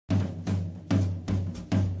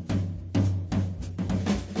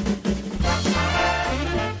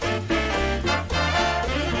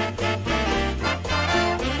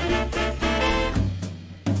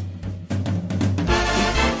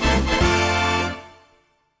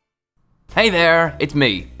Hey there, it's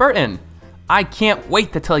me, Burton. I can't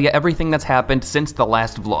wait to tell you everything that's happened since the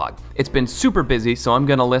last vlog. It's been super busy, so I'm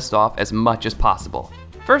gonna list off as much as possible.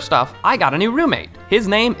 First off, I got a new roommate. His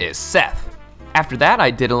name is Seth. After that, I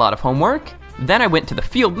did a lot of homework. Then I went to the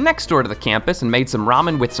field next door to the campus and made some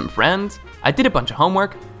ramen with some friends. I did a bunch of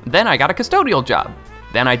homework. Then I got a custodial job.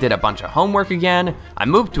 Then I did a bunch of homework again. I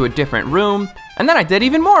moved to a different room, and then I did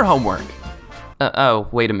even more homework. Oh,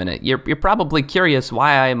 wait a minute. You're probably curious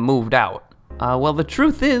why I moved out. Well, the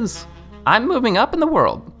truth is, I'm moving up in the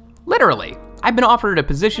world. Literally. I've been offered a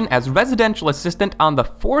position as residential assistant on the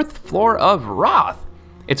 4th floor of Roth.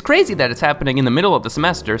 It's crazy that it's happening in the middle of the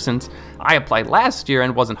semester since I applied last year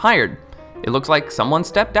and wasn't hired. It looks like someone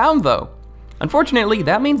stepped down though. Unfortunately,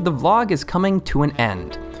 that means the vlog is coming to an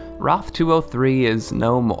end. Roth 203 is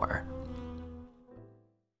no more.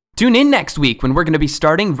 Tune in next week when we're gonna be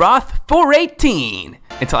starting Roth 418.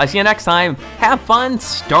 Until I see you next time, have fun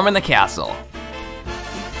storming the castle.